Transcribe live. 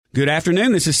Good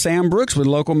afternoon. This is Sam Brooks with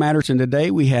Local Matters, and today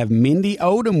we have Mindy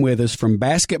Odom with us from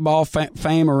basketball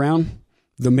fame around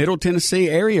the Middle Tennessee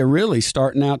area, really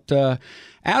starting out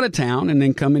of town and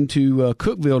then coming to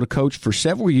Cookeville to coach for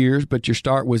several years. But your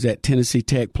start was at Tennessee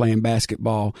Tech playing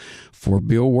basketball for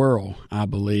Bill Worrell, I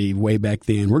believe, way back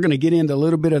then. We're going to get into a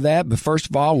little bit of that, but first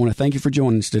of all, I want to thank you for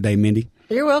joining us today, Mindy.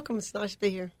 You're welcome. It's nice to be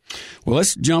here. Well,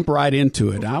 let's jump right into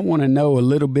it. I want to know a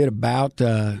little bit about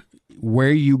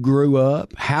where you grew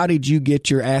up. How did you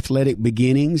get your athletic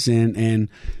beginnings, and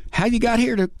how you got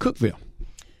here to Cookeville?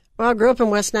 Well, I grew up in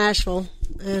West Nashville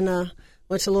and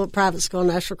went to a little private school,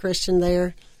 Nashville Christian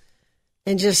there.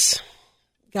 And just,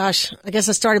 gosh, I guess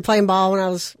I started playing ball when I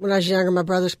was younger. My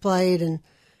brothers played, and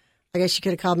I guess you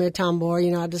could have called me a tomboy. You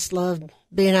know, I just loved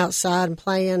being outside and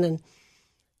playing, and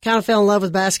kind of fell in love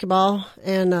with basketball.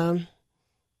 And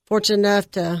fortunate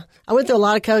enough I went through a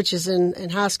lot of coaches in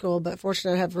high school, but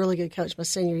fortunate to have a really good coach my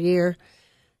senior year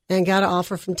and got an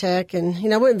offer from Tech. And, you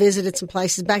know, I went and visited some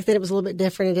places. Back then it was a little bit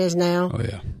different than it is now. Oh,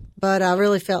 yeah. But I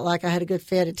really felt like I had a good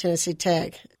fit at Tennessee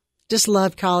Tech. Just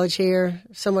loved college here.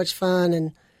 So much fun.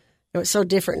 And you know, it's so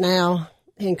different now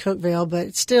in Cookeville, but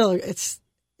it's still, it's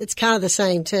kind of the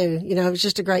same too. You know, it was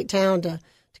just a great town to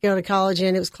go to college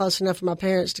in. It was close enough for my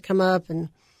parents to come up and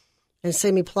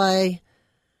see me play.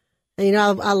 And, you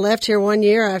know, I left here 1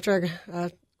 year after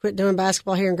I quit doing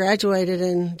basketball here and graduated,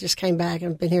 and just came back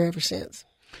and been here ever since.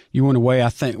 You went away, I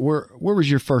think. Where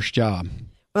was your first job?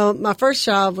 Well, my first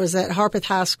job was at Harpeth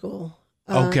High School.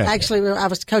 Okay. Actually, I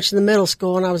was coaching the middle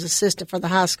school, and I was assistant for the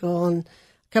high school. And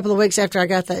a couple of weeks after I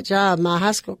got that job, my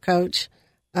high school coach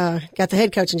got the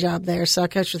head coaching job there. So I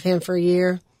coached with him for a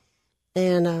year.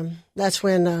 And that's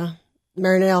when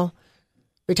Marinell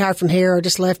retired from here, or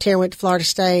just left here and went to Florida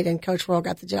State, and Coach Worrell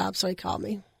got the job, so he called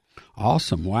me.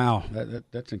 Awesome. Wow.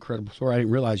 That's incredible story. I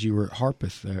didn't realize you were at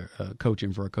Harpeth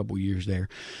coaching for a couple of years there.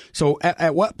 So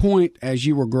at what point as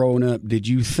you were growing up did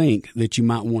you think that you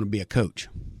might want to be a coach?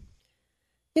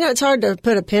 You know, it's hard to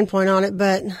put a pinpoint on it,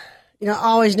 but, you know, I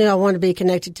always knew I wanted to be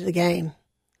connected to the game.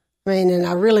 I mean, and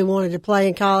I really wanted to play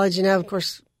in college. You know, of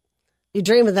course, you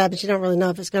dream of that, but you don't really know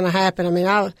if it's going to happen. I mean,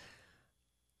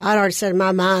 I'd already said in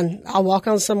my mind, I'll walk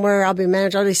on somewhere, I'll be a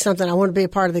manager, I'll do something. I want to be a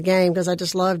part of the game because I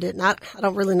just loved it. And I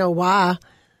don't really know why,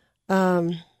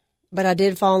 but I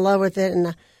did fall in love with it.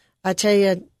 And I tell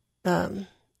you,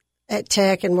 at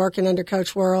Tech and working under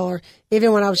Coach Worrell, or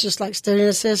even when I was just like student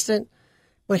assistant,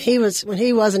 when he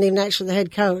wasn't even actually the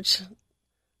head coach,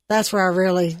 that's where I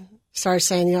really started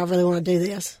saying, you know, I really want to do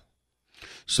this.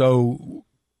 So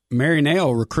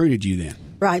Marinell recruited you then?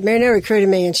 Right. Marinell recruited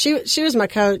me, and she was my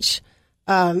coach.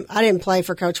 I didn't play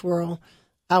for Coach Worrell.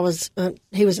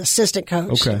 He was assistant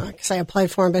coach. Okay. I can say I played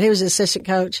for him, but he was assistant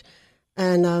coach.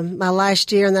 And my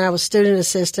last year, and then I was student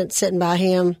assistant sitting by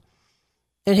him.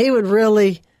 And he would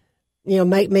really, you know,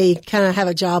 make me kind of have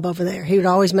a job over there. He would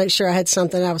always make sure I had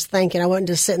something I was thinking. I wasn't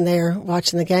just sitting there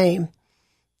watching the game.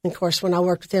 And of course, when I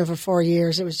worked with him for 4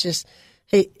 years, it was just,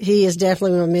 he is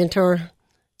definitely my mentor.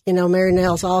 You know,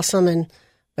 Marinell's awesome,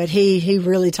 but he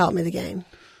really taught me the game.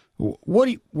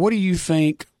 What do you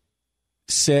think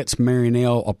sets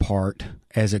Marinell apart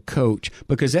as a coach?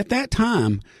 Because at that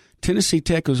time, Tennessee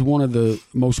Tech was one of the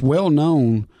most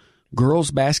well-known girls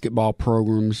basketball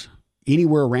programs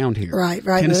anywhere around here. Right.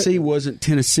 Tennessee wasn't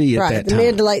Tennessee at that time.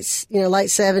 Mid to late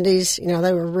 70s, you know,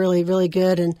 they were really, really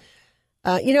good. And,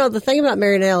 you know, the thing about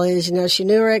Marinell is, you know, she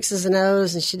knew her X's and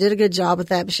O's, and she did a good job with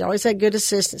that, but she always had good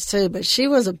assistants too. But she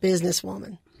was a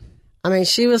businesswoman. I mean,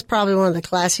 she was probably one of the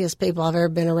classiest people I've ever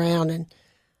been around,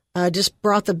 and just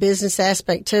brought the business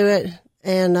aspect to it.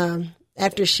 And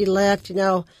after she left, you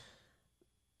know,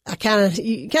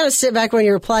 you kind of sit back when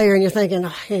you're a player and you're thinking, oh,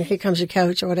 here comes your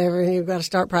coach or whatever, and you've got to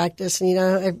start practice. And, you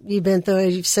know, you've been through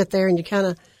it, you sit there and you kind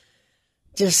of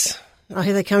just, oh,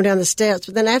 here they come down the steps.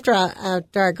 But then after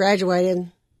I graduated,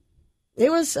 it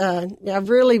was, I've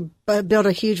really built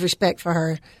a huge respect for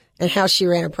her and how she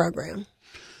ran a program.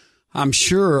 I'm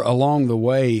sure along the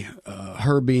way,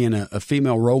 her being a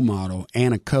female role model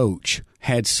and a coach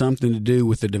had something to do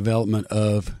with the development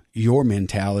of your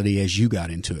mentality as you got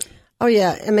into it. Oh,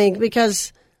 yeah. I mean,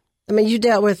 because, you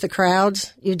dealt with the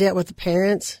crowds, you dealt with the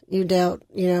parents, you dealt,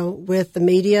 you know, with the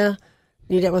media,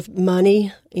 you dealt with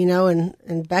money, you know,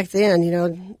 and back then, you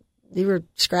know, you were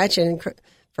scratching for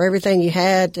everything you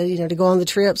had to, you know, to go on the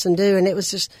trips and do. And it was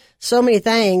just so many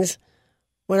things.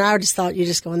 When I just thought you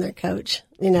just go in there and coach,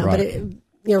 you know, right.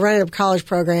 But running a college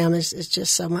program is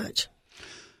just so much.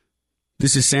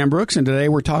 This is Sam Brooks, and today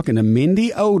we're talking to Mindy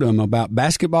Odom about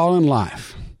basketball and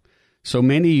life. So,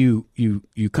 Mindy,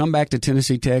 you come back to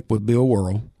Tennessee Tech with Bill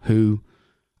Worrell, who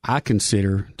I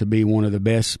consider to be one of the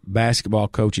best basketball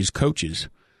coaches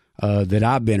that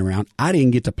I've been around. I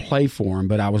didn't get to play for him,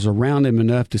 but I was around him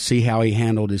enough to see how he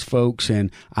handled his folks,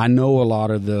 and I know a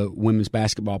lot of the women's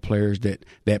basketball players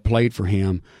that played for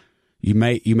him. You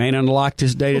may not like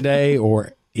this day to day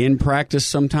or in practice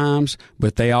sometimes,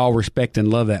 but they all respect and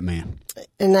love that man.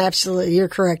 And absolutely, you're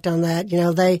correct on that.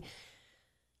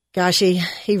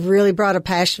 He really brought a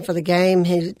passion for the game.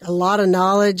 He had a lot of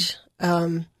knowledge.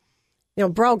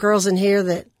 Brought girls in here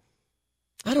that,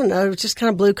 I don't know, just kind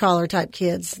of blue collar type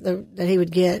kids that he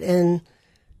would get. And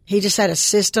he just had a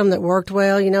system that worked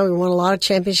well. We won a lot of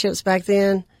championships back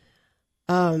then.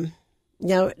 And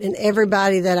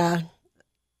everybody that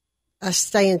I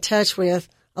stay in touch with,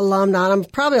 alumni, and I'm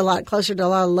probably a lot closer to a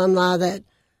lot of alumni that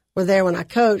were there when I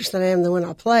coached than I am when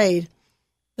I played,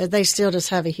 that they still just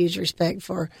have a huge respect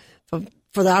for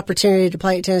the opportunity to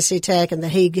play at Tennessee Tech and that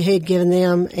he'd given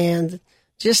them. And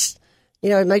just,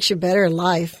 it makes you better in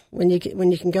life when you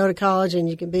can go to college and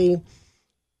you can be,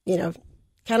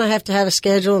 kind of have to have a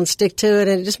schedule and stick to it,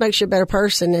 and it just makes you a better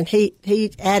person. And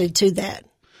he added to that.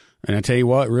 And I tell you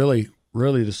what, really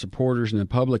the supporters and the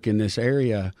public in this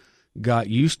area got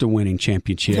used to winning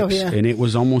championships, and it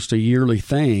was almost a yearly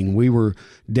thing. We were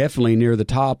definitely near the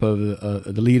top of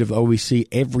the lead of OVC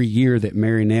every year that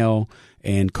Mary Nell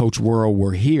and Coach Worrell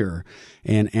were here.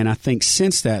 And I think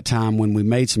since that time when we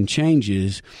made some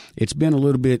changes, it's been a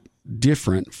little bit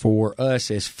different for us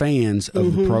as fans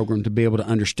of the program to be able to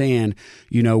understand,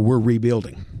 we're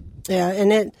rebuilding. Yeah,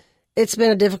 and it's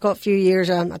been a difficult few years.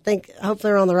 I hope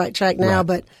they're on the right track now,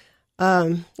 but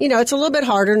it's a little bit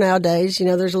harder nowadays.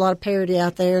 There's a lot of parity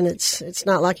out there, and it's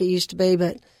not like it used to be.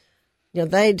 But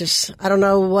I don't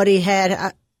know what he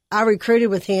had. I recruited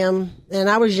with him, and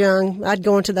I was young. I'd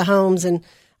go into the homes, and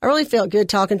I really felt good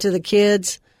talking to the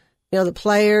kids, the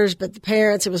players, but the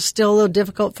parents. It was still a little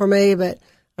difficult for me. But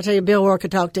I'll tell you, Bill Ward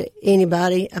could talk to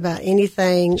anybody about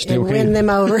anything and win them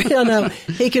over.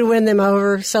 He could win them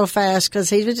over so fast because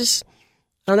he was just,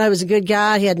 I don't know, he was a good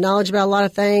guy. He had knowledge about a lot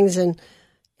of things, and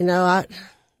I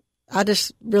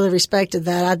just really respected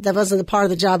that. That wasn't the part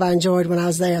of the job I enjoyed when I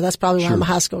was there. That's probably why I'm a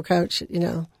high school coach,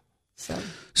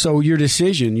 So your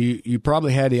decision, you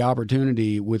probably had the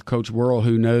opportunity with Coach Worrell,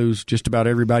 who knows just about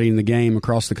everybody in the game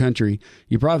across the country.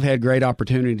 You probably had great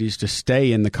opportunities to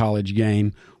stay in the college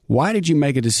game. Why did you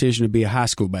make a decision to be a high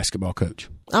school basketball coach?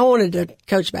 I wanted to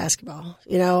coach basketball.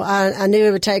 I knew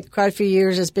it would take quite a few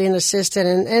years as being an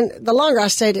assistant. And the longer I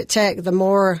stayed at Tech, the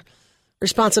more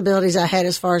responsibilities I had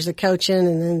as far as the coaching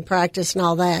and then practice and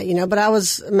all that, but I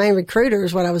was a main recruiter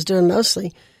is what I was doing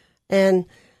mostly. And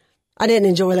I didn't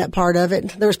enjoy that part of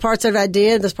it. There was parts of it I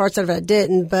did, there's parts of it I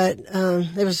didn't, but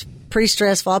it was pretty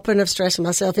stressful. I put enough stress on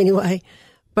myself anyway.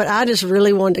 But I just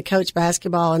really wanted to coach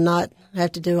basketball and not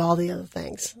have to do all the other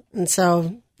things. And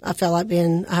so I felt like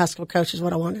being a high school coach is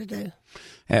what I wanted to do.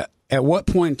 At what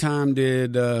point in time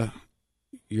did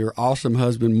your awesome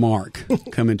husband, Mark,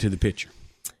 come into the picture?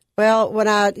 Well, when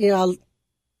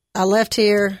I left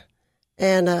here,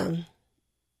 and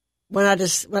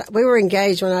we were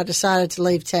engaged when I decided to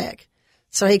leave Tech.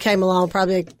 So he came along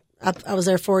probably, I was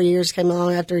there 4 years, came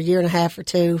along after a year and a half or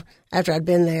two after I'd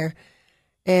been there.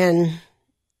 And,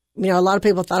 a lot of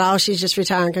people thought, she's just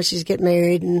retiring because she's getting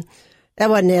married. And that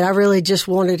wasn't it. I really just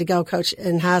wanted to go coach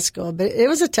in high school. But it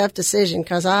was a tough decision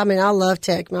because, I love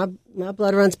Tech. My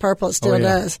blood runs purple. It still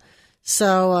does.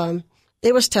 So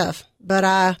it was tough.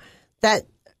 But that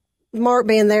Mark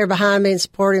being there behind me and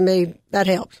supporting me, that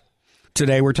helped.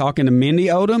 Today we're talking to Mindy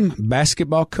Odom,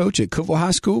 basketball coach at Cookeville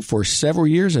High School for several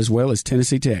years, as well as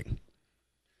Tennessee Tech.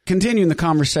 Continuing the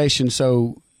conversation,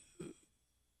 so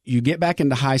you get back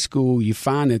into high school, you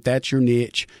find that that's your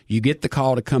niche, you get the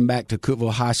call to come back to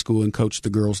Cookeville High School and coach the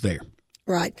girls there.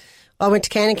 Right. Well, I went to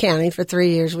Cannon County for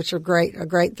 3 years, which were a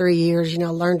great 3 years.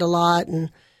 Learned a lot,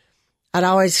 and I'd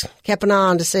always kept an eye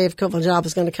on to see if Cookeville job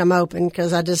was going to come open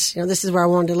because I just, this is where I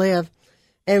wanted to live.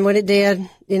 And when it did,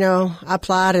 I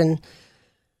applied, and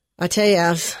I tell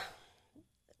you,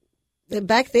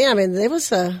 back then, there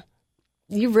was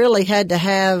you really had to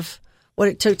have what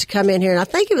it took to come in here. And I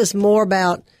think it was more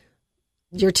about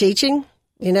your teaching.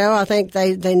 I think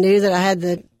they knew that I had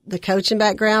the coaching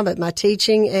background, but my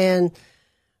teaching and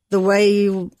the way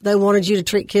they wanted you to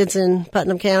treat kids in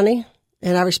Putnam County.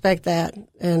 And I respect that.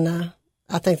 And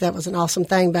I think that was an awesome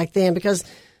thing back then because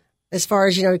as far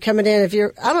as, coming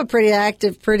in, I'm a pretty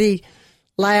active, pretty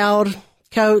loud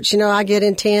coach, I get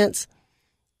intense,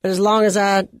 but as long as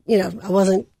I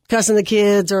wasn't cussing the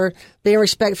kids or being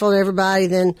respectful to everybody,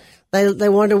 then they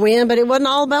wanted to win, but it wasn't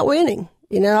all about winning.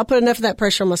 I put enough of that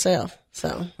pressure on myself.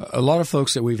 So a lot of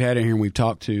folks that we've had in here and we've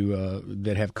talked to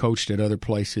that have coached at other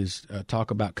places talk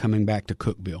about coming back to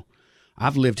Cookeville.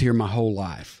 I've lived here my whole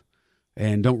life.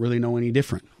 and don't really know any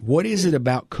different. What is it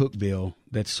about Cookeville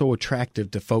that's so attractive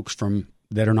to folks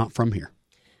that are not from here?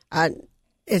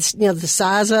 It's, the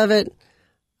size of it.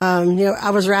 I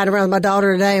was riding around with my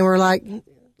daughter today, and we're like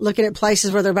looking at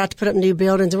places where they're about to put up new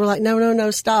buildings, and we're like,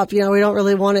 no, stop. We don't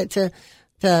really want it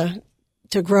to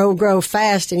grow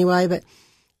fast anyway, but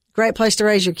great place to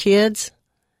raise your kids.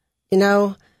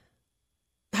 I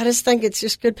just think it's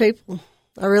just good people.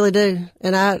 I really do.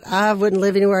 And I wouldn't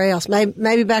live anywhere else.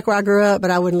 Maybe back where I grew up,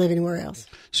 but I wouldn't live anywhere else.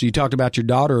 So you talked about your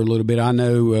daughter a little bit. I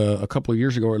know a couple of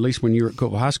years ago, or at least when you were at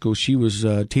Cookeville High School, she was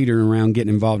teetering around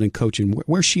getting involved in coaching.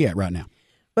 Where's she at right now?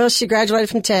 Well, she graduated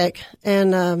from Tech,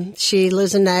 and she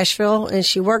lives in Nashville, and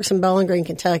she works in Bowling Green,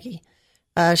 Kentucky.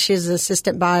 She's an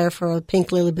assistant buyer for a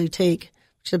Pink Lily Boutique,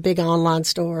 which is a big online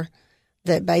store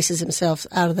that bases himself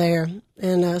out of there.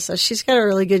 And so she's got a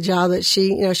really good job that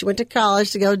she went to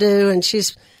college to go do, and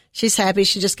she's happy.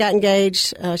 She just got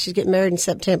engaged. She's getting married in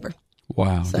September.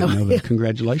 Wow. So, didn't know that. yeah.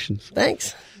 Congratulations.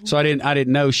 Thanks. So I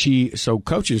didn't know so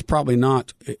coaching is probably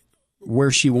not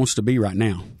where she wants to be right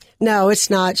now. No, it's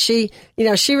not. She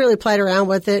really played around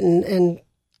with it and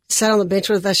sat on the bench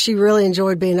with us. She really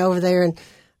enjoyed being over there.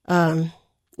 And,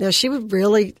 she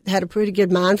really had a pretty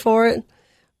good mind for it.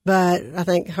 But I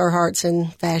think her heart's in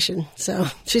fashion. So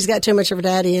she's got too much of her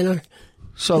daddy in her.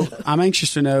 So I'm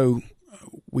anxious to know,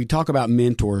 we talk about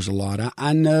mentors a lot.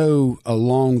 I know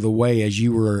along the way, as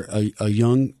you were a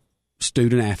young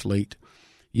student athlete,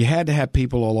 you had to have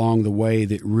people along the way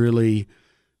that really,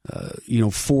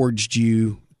 forged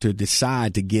you to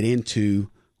decide to get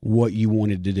into what you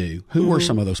wanted to do. Who were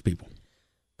some of those people?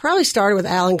 Probably started with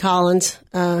Alan Collins.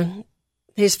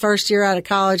 His first year out of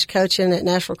college coaching at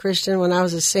Nashville Christian when I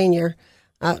was a senior.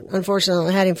 Unfortunately,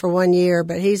 I had him for 1 year,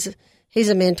 but he's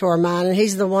a mentor of mine, and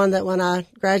he's the one that when I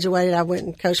graduated, I went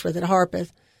and coached with at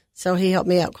Harpeth. So he helped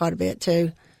me out quite a bit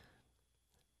too.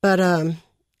 But,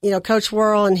 Coach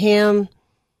Worrell and him,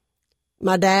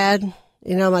 my dad,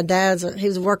 he was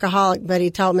a workaholic, but he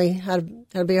taught me how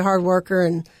to be a hard worker.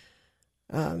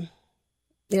 And,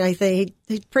 he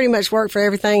pretty much worked for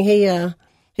everything. He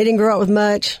didn't grow up with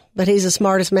much, but he's the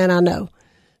smartest man I know.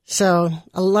 So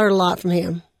I learned a lot from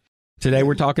him. Today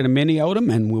we're talking to Mindy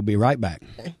Odom, and we'll be right back.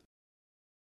 Okay.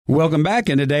 Welcome back,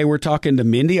 and today we're talking to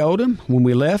Mindy Odom. When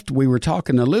we left, we were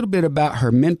talking a little bit about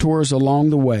her mentors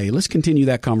along the way. Let's continue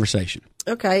that conversation.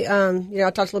 Okay. I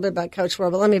talked a little bit about Coach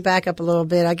Worrell, but let me back up a little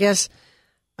bit. I guess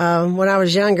when I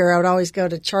was younger, I would always go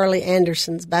to Charlie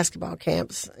Anderson's basketball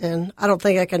camps, and I don't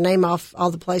think I can name off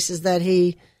all the places that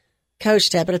he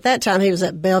coached at, but at that time he was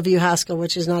at Bellevue High School,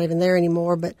 which is not even there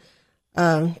anymore. But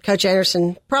Coach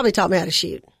Anderson probably taught me how to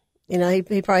shoot.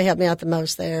 He probably helped me out the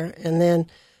most there. And then,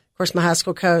 of course, my high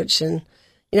school coach. And,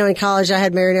 in college I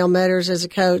had Marinelle Metters as a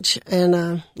coach.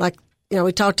 And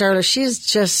we talked earlier, she's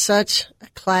just such a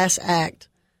class act.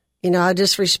 I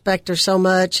just respect her so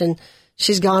much. And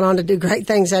she's gone on to do great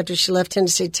things after she left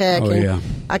Tennessee Tech. Oh, and yeah.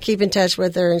 I keep in touch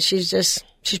with her, and she's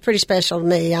pretty special to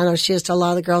me. I know she is to a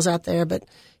lot of the girls out there, but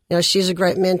she's a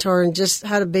great mentor, and just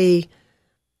how to be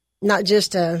not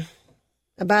just a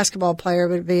basketball player,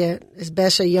 but be as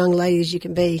best a young lady as you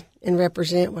can be and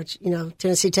represent what,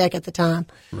 Tennessee Tech at the time.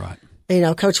 Right.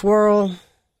 Coach Worrell,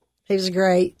 he was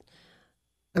great.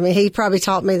 I mean, he probably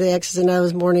taught me the X's and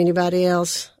O's more than anybody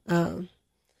else.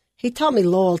 He taught me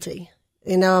loyalty.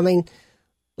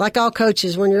 Like all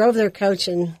coaches, when you're over there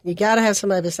coaching, you got to have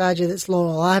somebody beside you that's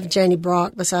loyal. I have Janie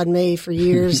Brock beside me for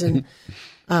years, and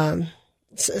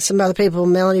some other people,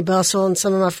 Melanie Bustle and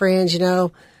some of my friends,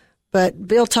 but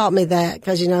Bill taught me that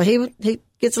because, he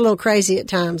gets a little crazy at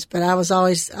times, but I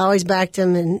always backed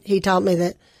him, and he taught me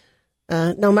that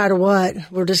no matter what,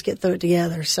 we'll just get through it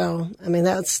together. So,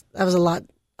 that was a lot.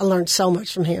 I learned so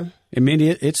much from him. And Mindy,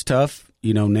 it's tough,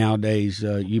 nowadays.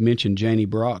 You mentioned Janie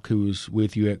Brock, who was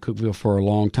with you at Cookeville for a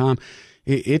long time.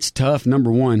 It's tough,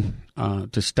 number one,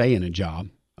 to stay in a job.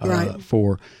 Right.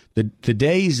 For the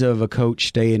days of a coach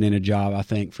staying in a job, I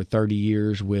think, for 30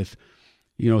 years with,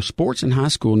 sports in high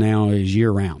school now is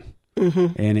year-round.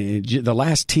 Mm-hmm. And the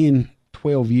last 10,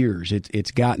 12 years,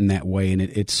 it's gotten that way. And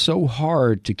it's so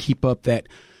hard to keep up that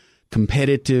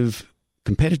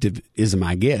competitivism,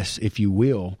 I guess, if you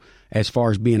will, as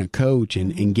far as being a coach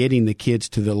and getting the kids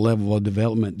to the level of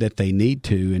development that they need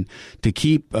to. And to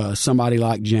keep somebody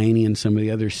like Janie and some of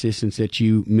the other assistants that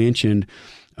you mentioned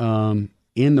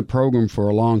in the program for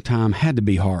a long time had to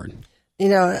be hard.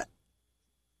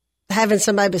 Having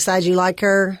somebody beside you like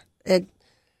her,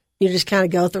 you just kind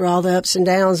of go through all the ups and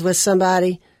downs with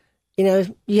somebody.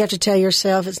 You have to tell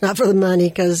yourself it's not for the money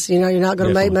because, you're not going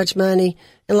to make much money.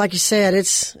 And like you said,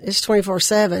 it's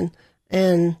 24/7.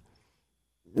 And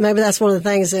maybe that's one of the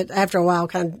things that after a while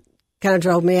kind of kind of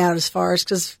drove me out as far as,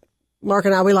 because Mark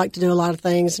and I, we like to do a lot of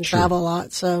things and travel a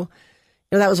lot. So,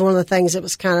 that was one of the things that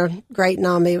was kind of grating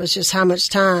on me, was just how much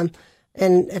time.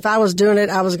 And if I was doing it,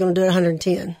 I was going to do it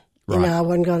 110. Right. I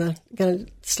wasn't going to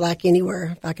slack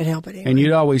anywhere if I could help it. Anyway. And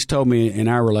you'd always told me in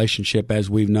our relationship, as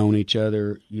we've known each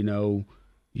other,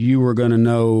 you were going to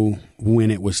know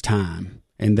when it was time,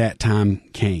 and that time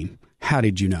came. How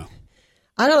did you know?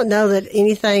 I don't know that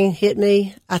anything hit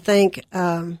me. I think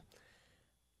I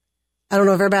don't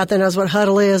know if everybody out there knows what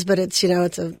huddle is, but it's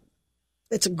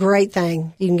it's a great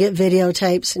thing. You can get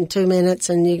videotapes in 2 minutes,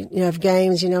 and you have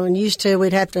games. And used to,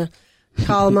 we'd have to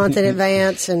call a month in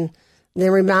advance and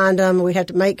then remind them. We'd have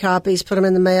to make copies, put them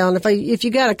in the mail. And if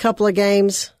you got a couple of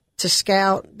games to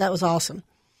scout, that was awesome.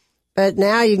 But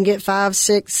now you can get 5,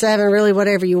 6, 7, really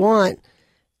whatever you want,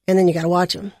 and then you got to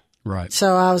watch them. Right.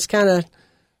 So I was kind of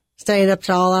staying up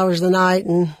to all hours of the night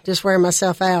and just wearing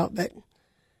myself out. But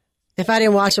if I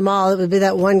didn't watch them all, it would be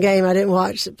that one game I didn't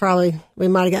watch that probably we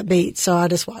might have got beat. So I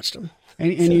just watched them.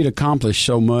 And you'd accomplished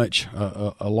so much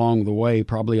along the way,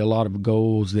 probably a lot of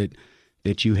goals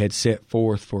that you had set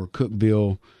forth for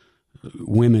Cookeville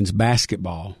women's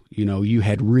basketball. You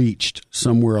had reached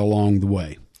somewhere along the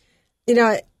way.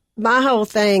 My whole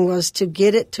thing was to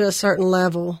get it to a certain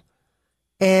level.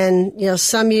 And,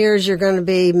 some years you're going to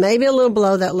be maybe a little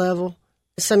below that level.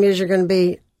 Some years you're going to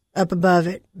be up above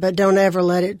it, but don't ever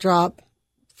let it drop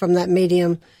from that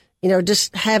medium.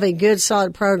 Just have a good,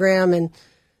 solid program, and,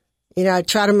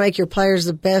 try to make your players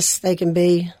the best they can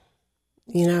be.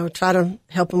 Try to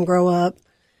help them grow up.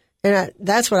 And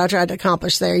that's what I tried to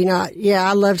accomplish there.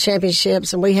 I love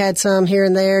championships, and we had some here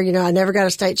and there. I never got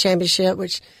a state championship,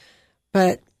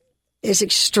 but it's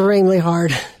extremely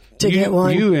hard to get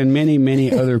one. You and many,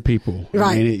 many other people.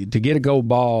 Right. I mean, to get a gold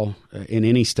ball in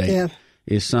any state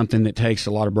is something that takes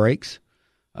a lot of breaks.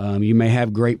 You may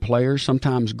have great players.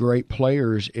 Sometimes great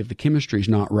players, if the chemistry's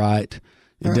not right,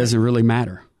 it doesn't really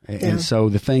matter. And so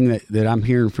the thing that I'm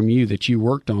hearing from you that you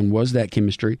worked on was that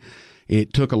chemistry.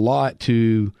 It took a lot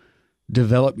to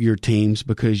develop your teams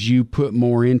because you put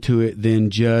more into it than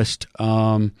just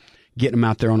getting them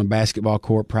out there on a basketball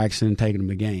court, practicing and taking them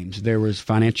to games. There was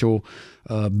financial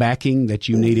backing that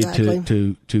you needed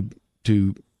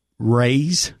to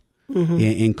raise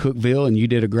in Cookeville, and you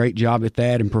did a great job at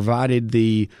that and provided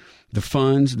the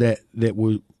funds that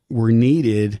were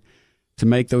needed to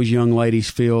make those young ladies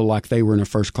feel like they were in a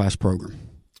first-class program.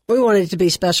 We wanted it to be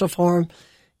special for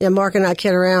them. Mark and I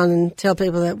kid around and tell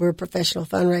people that we're professional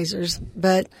fundraisers,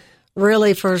 but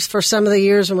really for some of the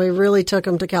years when we really took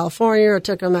them to California or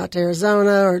took them out to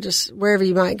Arizona or just wherever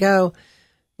you might go,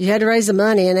 you had to raise the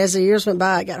money. And as the years went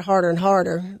by, it got harder and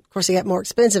harder. Of course, it got more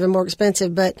expensive and more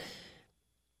expensive, but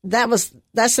that's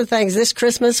the thing. This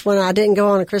Christmas, when I didn't go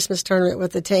on a Christmas tournament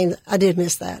with the team, I did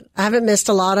miss that. I haven't missed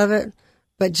a lot of it,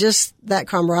 but just that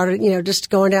camaraderie,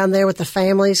 just going down there with the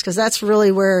families, because that's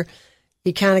really where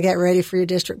you kind of get ready for your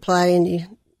district play.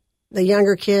 And the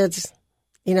younger kids,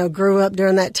 grew up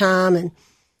during that time, and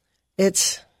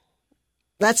that's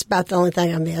about the only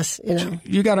thing I miss,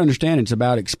 You got to understand it's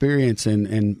about experience,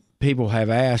 and people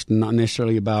have asked, not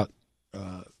necessarily about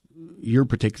your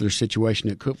particular situation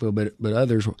at Cookeville, but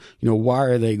others, why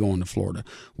are they going to Florida?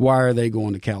 Why are they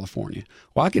going to California?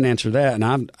 Well, I can answer that,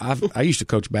 and I used to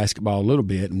coach basketball a little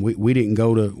bit, and we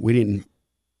didn't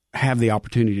have the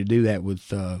opportunity to do that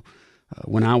with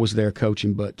when I was there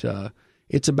coaching, but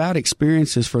it's about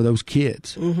experiences for those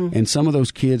kids. And some of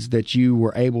those kids that you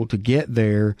were able to get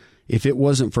there, if it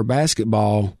wasn't for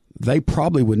basketball, they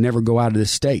probably would never go out of this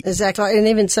state. Exactly. And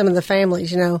even some of the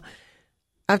families,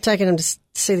 I've taken them to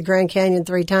see the Grand Canyon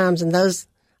 3 times, and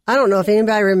I don't know if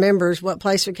anybody remembers what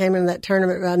place we came into that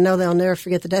tournament, but I know they'll never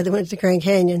forget the day they went to the Grand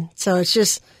Canyon. So I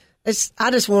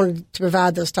just wanted to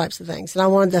provide those types of things. And I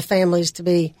wanted the families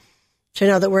to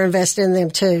know that we're invested in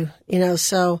them too,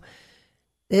 so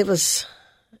it was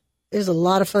a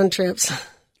lot of fun trips.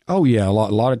 Oh yeah. A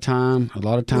lot of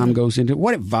time goes into it.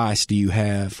 What advice do you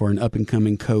have for an up and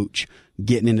coming coach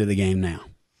getting into the game now?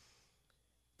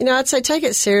 I'd say take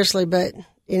it seriously, but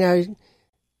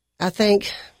I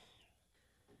think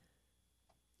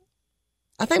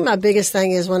my biggest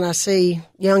thing is when I see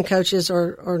young coaches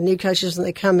or new coaches when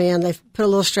they come in, they put a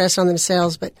little stress on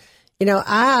themselves. But,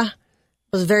 I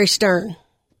was very stern.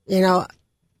 I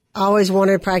always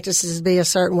wanted practices to be a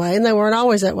certain way, and they weren't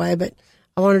always that way, but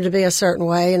I wanted to be a certain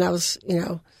way, and I was,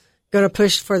 going to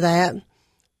push for that.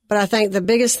 But I think the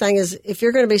biggest thing is if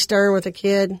you're going to be stern with a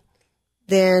kid,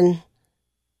 then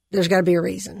there's got to be a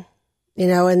reason,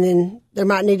 and then there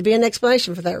might need to be an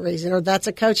explanation for that reason, or that's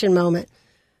a coaching moment.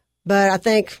 But I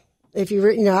think if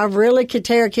I really could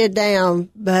tear a kid down,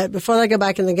 but before they go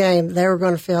back in the game, they were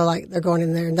going to feel like they're going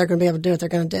in there and they're going to be able to do it. They're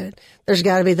going to do it. There's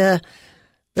got to be the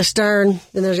stern,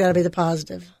 then there's got to be the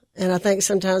positive. And I think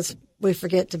sometimes we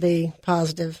forget to be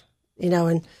positive,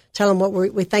 and tell them what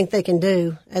we think they can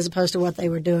do as opposed to what they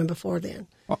were doing before then.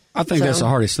 Well, I think that's the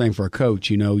hardest thing for a coach.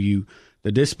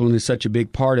 The discipline is such a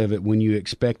big part of it when you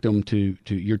expect them to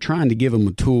you're trying to give them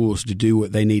the tools to do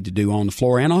what they need to do on the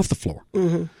floor and off the floor.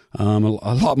 Mm-hmm.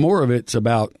 A lot more of it's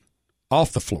about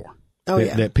off the floor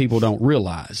that people don't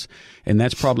realize. And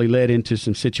that's probably led into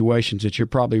some situations that you're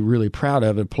probably really proud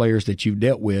of players that you've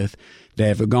dealt with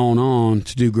that have gone on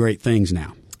to do great things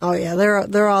now. Oh, yeah.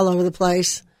 They're all over the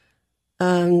place.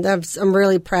 I'm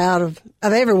really proud of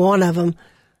every one of them.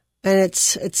 And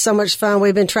it's so much fun.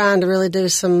 We've been trying to really do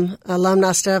some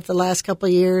alumni stuff the last couple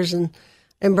of years and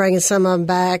bringing some of them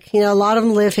back. A lot of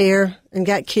them live here and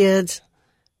got kids,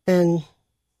 and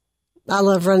I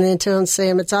love running into them and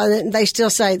seeing them. They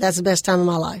still say that's the best time of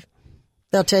my life.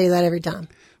 They'll tell you that every time.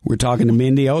 We're talking to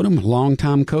Mindy Odom,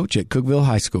 longtime coach at Cookeville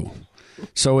High School.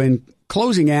 So in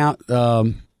closing out,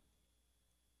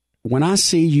 when I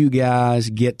see you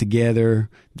guys get together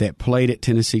that played at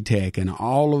Tennessee Tech and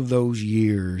all of those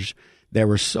years that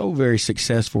were so very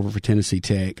successful for Tennessee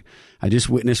Tech, I just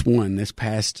witnessed one this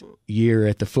past year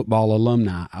at the football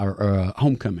alumni or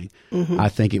homecoming. Mm-hmm. I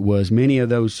think it was many of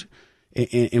those.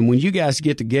 And when you guys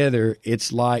get together,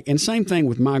 it's like, and same thing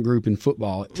with my group in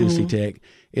football at Tennessee Tech,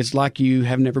 it's like you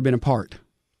have never been apart.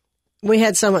 We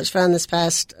had so much fun this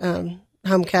past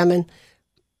homecoming.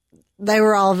 They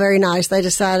were all very nice. They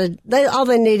decided all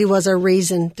they needed was a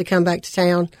reason to come back to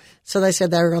town. So they said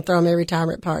they were going to throw them a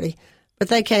retirement party. But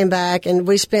they came back, and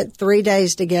we spent 3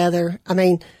 days together. I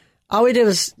mean, all we did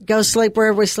was go sleep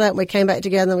wherever we slept. We came back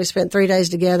together, and we spent 3 days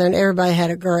together, and everybody had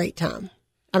a great time.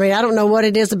 I mean, I don't know what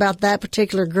it is about that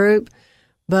particular group,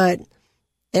 but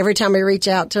every time we reach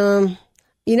out to them,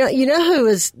 you know who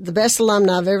is the best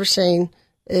alumni I've ever seen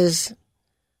is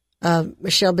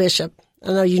Michelle Bishop. I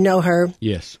know you know her.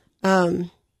 Yes.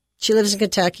 She lives in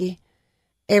Kentucky.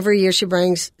 Every year she'll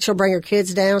bring her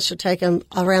kids down. She'll take them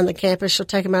around the campus. She'll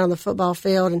take them out on the football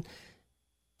field, and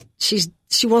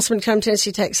she wants them to come to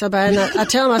Tennessee Tech so bad. And I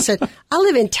tell them, I said, I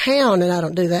live in town, and I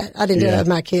don't do that. I didn't do that with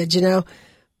my kids,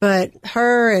 But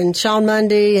her and Sean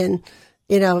Mundy and,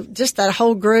 just that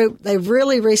whole group,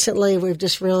 we've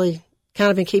just really kind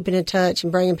of been keeping in touch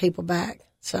and bringing people back.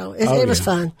 So it was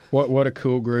fun. What a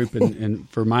cool group. And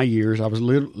for my years, I was a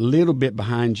little bit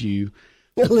behind you.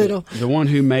 A little. The one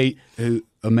who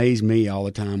amazed me all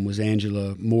the time was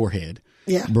Angela Moorhead.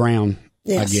 Yeah. Brown,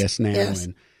 yes. I guess now. Yes.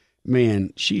 And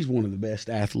man, she's one of the best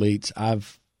athletes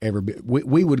I've ever been.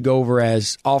 We would go over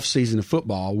as off season of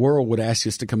football. World would ask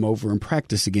us to come over and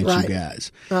practice against you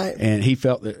guys. Right. And he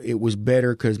felt that it was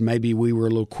better because maybe we were a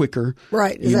little quicker.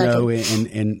 Right. Exactly.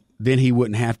 And then he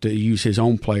wouldn't have to use his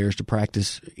own players to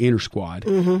practice inter squad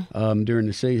during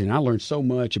the season. I learned so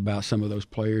much about some of those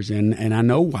players, and I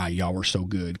know why y'all were so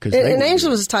good. And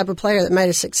Angela was the type of player that made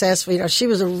us successful. She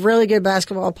was a really good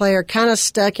basketball player, kind of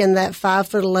stuck in that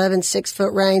 5'11", 6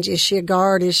 foot range. Is she a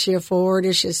guard? Is she a forward?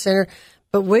 Is she a center?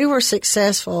 But we were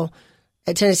successful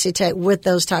at Tennessee Tech with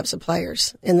those types of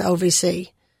players in the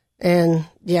OVC. And,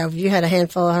 if you had a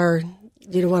handful of her,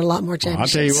 you'd have won a lot more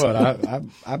championships. I'll tell you what,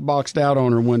 I boxed out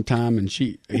on her one time, and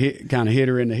she kind of hit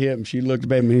her in the hip, and she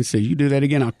looked at me and said, "You do that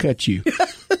again, I'll cut you."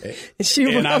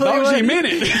 and I thought she meant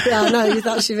it. Yeah, I know. You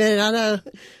thought she meant it. I know.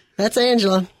 That's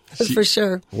Angela, for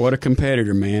sure. What a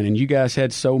competitor, man. And you guys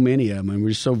had so many of them, and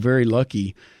we're so very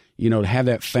lucky, to have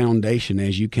that foundation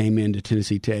as you came into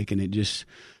Tennessee Tech, and it just,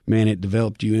 man, it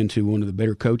developed you into one of the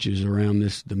better coaches around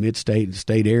the mid-state and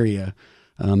state area.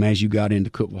 As you got into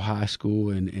Cookeville High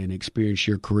School and experienced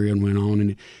your career and went on.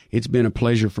 And it's been a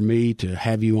pleasure for me to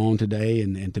have you on today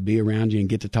and to be around you and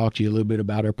get to talk to you a little bit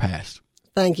about our past.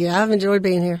 Thank you. I've enjoyed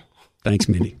being here. Thanks,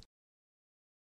 Mindy.